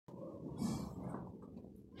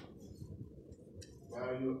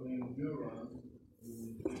By your endurance, you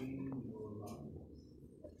will gain your life.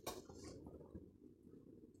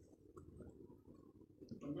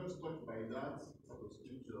 I'm going to stop by that sort of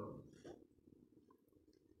scripture.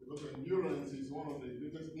 Because endurance is one of the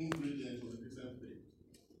greatest ingredients of the Christian faith.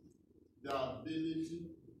 The ability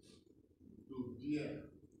to bear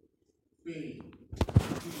pain,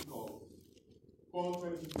 difficult,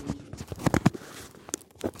 contrary situations.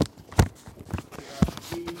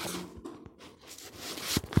 The ability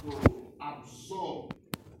to absorb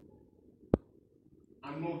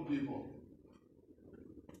and not give up.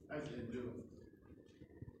 That's endurance.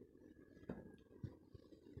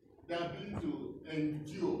 The ability to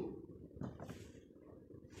endure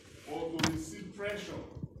or to receive pressure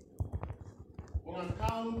on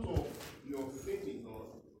account of your faith in God,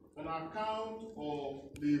 on account of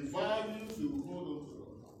the values you hold on to,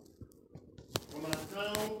 on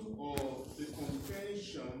account of the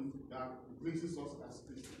contention that places us as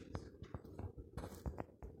Christians.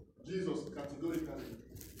 Jesus categorically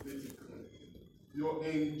made it clear. Your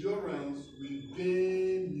endurance will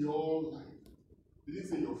gain your life. He didn't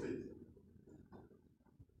say your faith.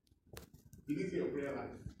 He didn't say your prayer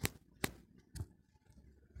life.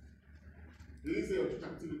 He didn't say your church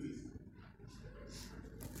activities.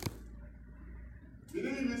 He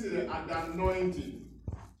didn't even say the anointing.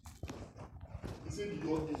 He said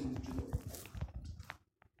your endurance.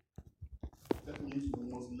 That means we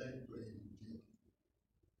must learn to endure.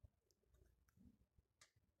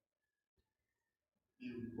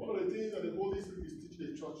 One of the things that the Holy Spirit is teaching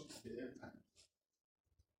the church at the end time.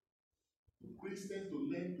 Christians to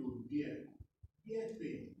learn to bear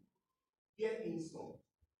pain, bear insult,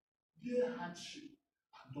 bear hardship,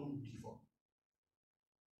 and don't give up.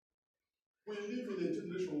 We live in a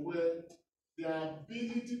generation where the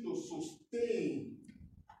ability to sustain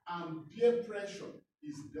and bear pressure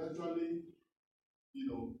is gradually,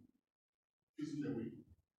 fading away.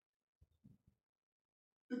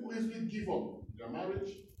 People easily give up their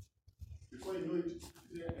marriage. Before you know it,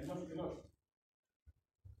 they say enough is enough.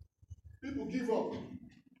 People give up,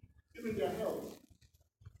 even their health.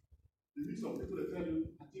 You meet some people that tell you,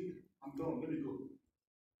 I think I'm done, let me go.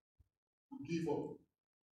 You give up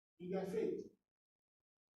in their faith.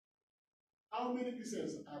 How many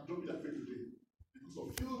Christians are dropping their faith today? Because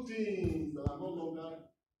of few things that are no longer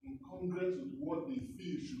in congruence with what they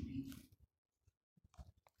feel should be.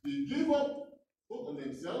 They give up both on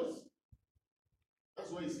themselves.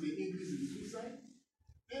 That's why you see the increase in suicide.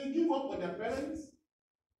 They give up on their parents.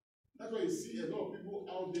 That's why you see a lot of people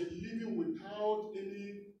out there living without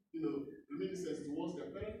any, reminiscence towards their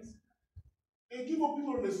parents. They give up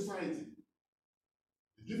people in the society.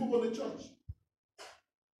 They give up on the church.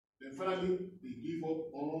 Then finally, they give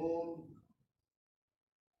up on.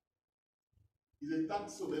 It's a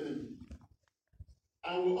tax of the enemy.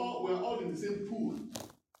 And we're all in the same pool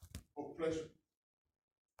of pressure.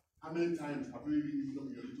 How many times have you really given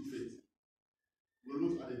up your little faith? You're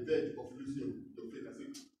not at the verge of losing your faith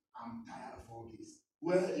and say, I'm tired of all this.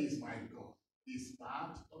 Where is my God? It's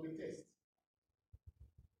part of the test.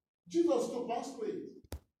 Jesus still passed through it.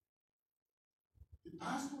 He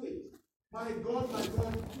passed through it. My God,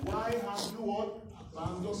 why have you what?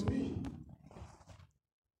 Abandoned me?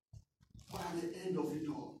 But at the end of it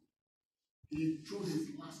all, he threw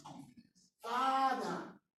his last confidence.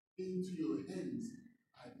 Father, into your hands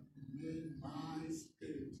I commend my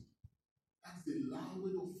spirit. That's the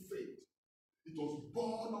language of faith. It was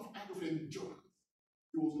born of act of endurance.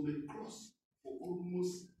 He was on the cross for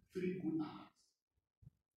almost 3 good hours.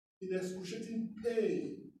 In excruciating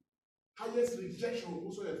pain, highest rejection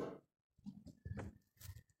whatsoever.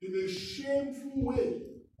 In a shameful way,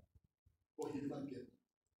 but he never gave up.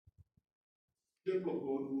 People of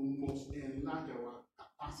God, we must enlarge our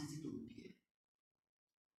capacity to bear.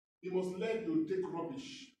 You must learn to take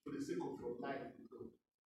rubbish for the sake of your life with God.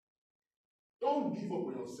 Don't give up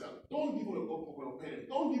on yourself. Don't give up on your parents.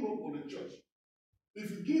 Don't give up on the church.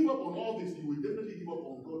 If you give up on all this, you will definitely give up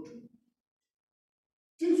on God too.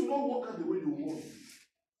 Things will not work out the way you want.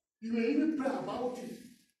 You may even pray about it.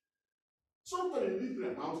 Sometimes you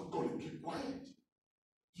pray about God and keep quiet.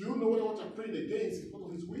 Do you know what you're praying against is part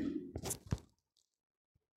of His will?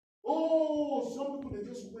 Oh, some people, they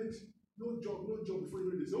just wait. No job before you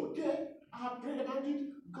know it. They say, okay, I have prayed about it.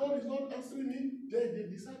 God is not answering me. Then they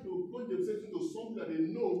decide to plunge themselves into something that they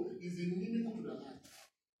know is inimical to their life.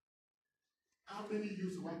 How many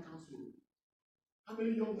youths have I counseled? How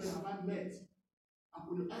many young men have I met? And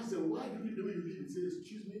when you ask them, why do you live the way you live? They say,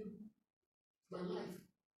 excuse me, it's my life.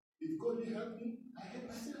 If God didn't help me, I help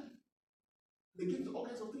myself. They get to all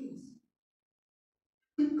kinds of things.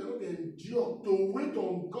 People cannot endure to wait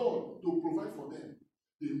on God to provide for them.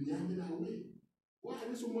 They meandered away. Why are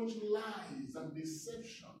there so much lies and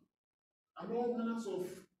deception and all manners of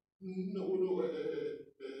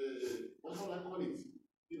what shall I call it?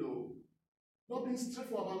 Not being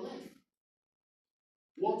straightforward about life.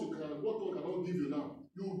 What God cannot give you now,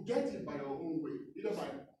 you get it by your own way, either by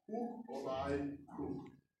hook or by crook.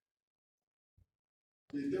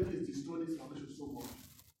 The devil is destroying this foundation so much.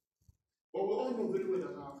 But we all know very well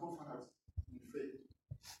that our forefathers in faith,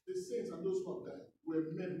 the saints and those who have died,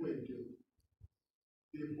 were men who endured.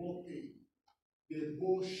 They bore pain, they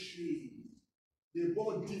bore shame, they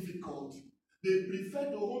bore difficulty. They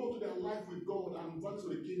preferred to hold on to their life with God and values of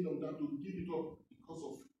the kingdom than to give it up because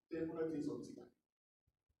of temporary things of today.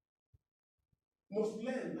 Must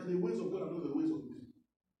learn that the ways of God are not the ways of men.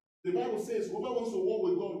 The Bible says, whoever wants to walk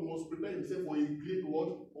with God must prepare himself for a great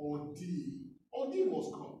word, ordeal. Ordeal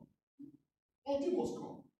must come. Ordeal must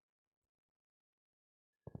come.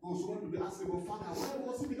 Oh, so one will be asking, well, Father, why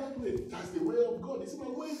must it be that way? That's the way of God. He said, my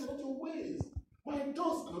ways are not your ways. My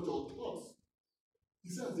thoughts are not your thoughts. He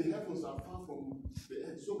says, the heavens are far from the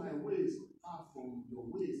earth, so my ways are far from your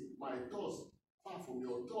ways. My thoughts far from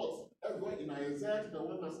your thoughts. That's why in Isaiah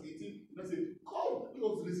 1 verse 18, I say, come, let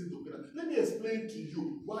us listen together. Let me explain to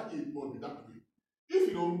you why it must be that way. If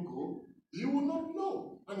you don't go, you will not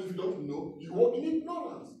know. And if you don't know, you walk in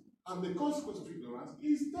ignorance. And the consequence of ignorance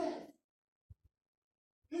is death.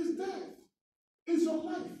 It's death. It's your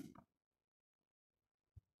life.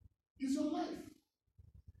 It's your life.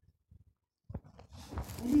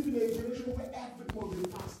 We live in a generation where everyone will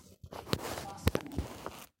fast. Fast food.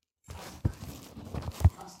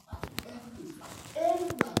 Fast everything is fast.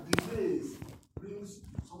 Everything that delays brings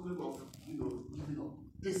some level of, giving up.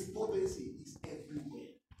 Despondency is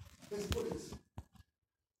everywhere. Despondency.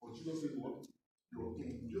 But Jesus said what? Your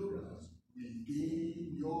endurance will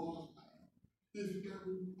gain your life. If you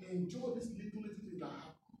can enjoy this little thing that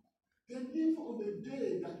happens, then if on the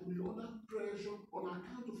day that you will be under pressure on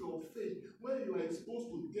account of your faith, when you are exposed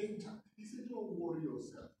to danger, he said, don't worry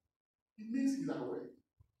yourself. It means he's aware.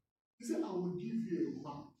 He said, I will give you a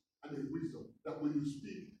mouth and a wisdom that when you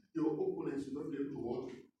speak, your opponents will not be able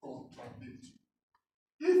to contradict you.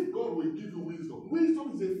 If God will give you wisdom,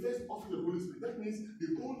 wisdom is the first offering of the Holy Spirit. That means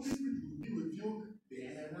the Holy Spirit will be with you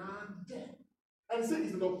there and then. And say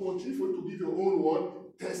it's an opportunity for you to give your own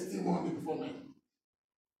word testimony before men.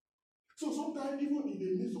 So sometimes, even in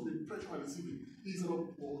the midst of the pressure and receiving, it's an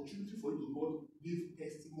opportunity for you to God give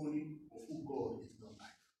testimony of who God is in your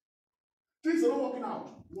life. Things are not working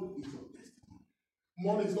out. What is your testimony?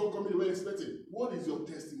 Money is not coming the way expected. What is your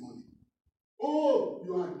testimony? Oh,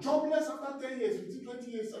 you are jobless after 10 years, 15,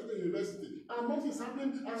 20 years after university, and nothing is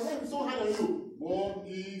happening, and life is so hard on you. What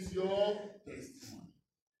is your testimony?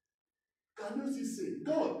 Can you still say,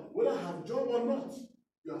 God, whether I have job or not,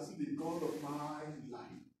 you are still the God of my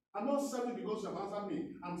life. I'm not serving because you have answered me.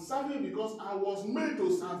 I'm serving because I was made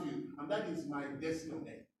to serve you, and that is my destiny on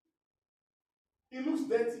earth. It looks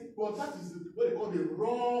dirty, but that is what they call the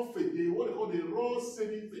raw faith, what they call the raw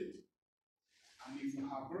saving faith. And if you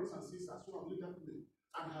have brothers and sisters who have lived that way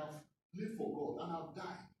and have lived for God and have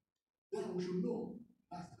died, then we should know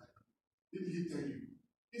that's the life. Didn't he tell you?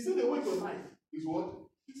 He said the way to life is what?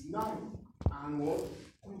 It's narrow and what?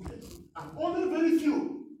 Crooked. And only very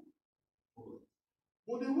few.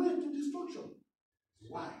 But the way to destruction is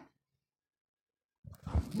wide.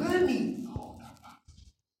 And many are on that path.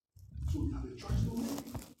 So you have a choice to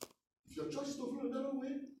make. If your choice is to follow another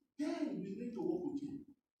way, then we need to walk with you.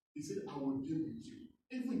 He said, I will deal with you.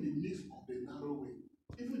 Even in the midst of the narrow way,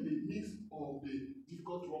 even in the midst of the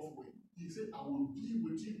difficult, rough way, he said, I will be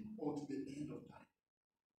with you until the end of time.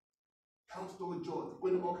 Count no joy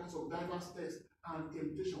when all kinds of diverse tests and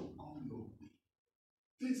temptation come your way.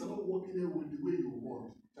 Things are not working out with the way you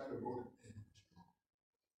want. Child of God,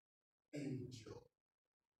 endure.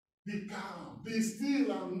 Be calm, be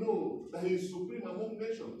still, and know that he is supreme among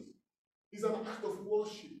nations. It's an act of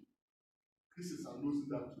worship. Christians are losing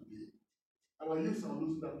that today. Our youth are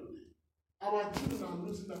losing that today. Our children are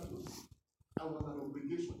losing that today. Our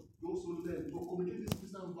obligation to also learn to communicate this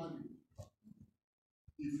Christian value.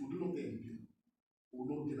 If we do not endure, we will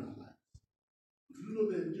not gain our lives. If we do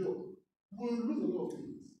not endure, we will lose a lot of things.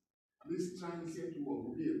 And this transient world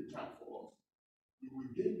will be a trap for us. We will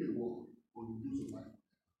gain the world, but we lose a life.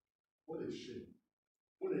 What a shame.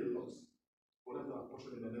 What a loss. But that's our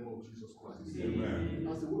portion in the name of Jesus Christ. Amen.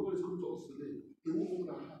 As the word of God is coming to us today, we will open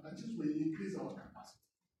our heart that Jesus will increase our capacity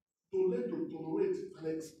to learn to tolerate and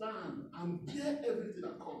expand and bear everything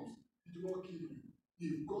that comes. It will not kill you.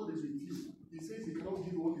 If God is with you, he says he cannot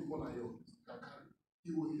give you what is born on you can carry.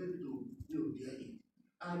 He will help you to bear it.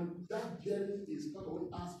 And that bearing is part of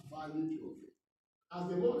what adds value to your faith. As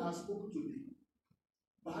the Lord has spoken to thee,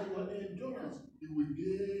 by your endurance, you will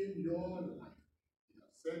gain your life. He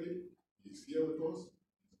has said it, He is here with us,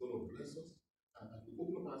 He's going to bless us, and as we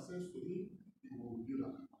open up ourselves to Him, He will build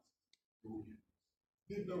our capacity. He will give us.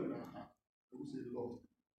 Deep down in our heart, we will say, Lord,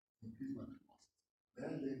 increase my capacity. May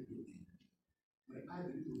I learn to endure. May I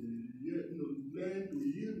begin to learn to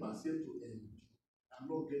yield myself to endure. I'm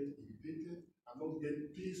not get irritated, I'm not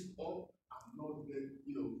get pissed off,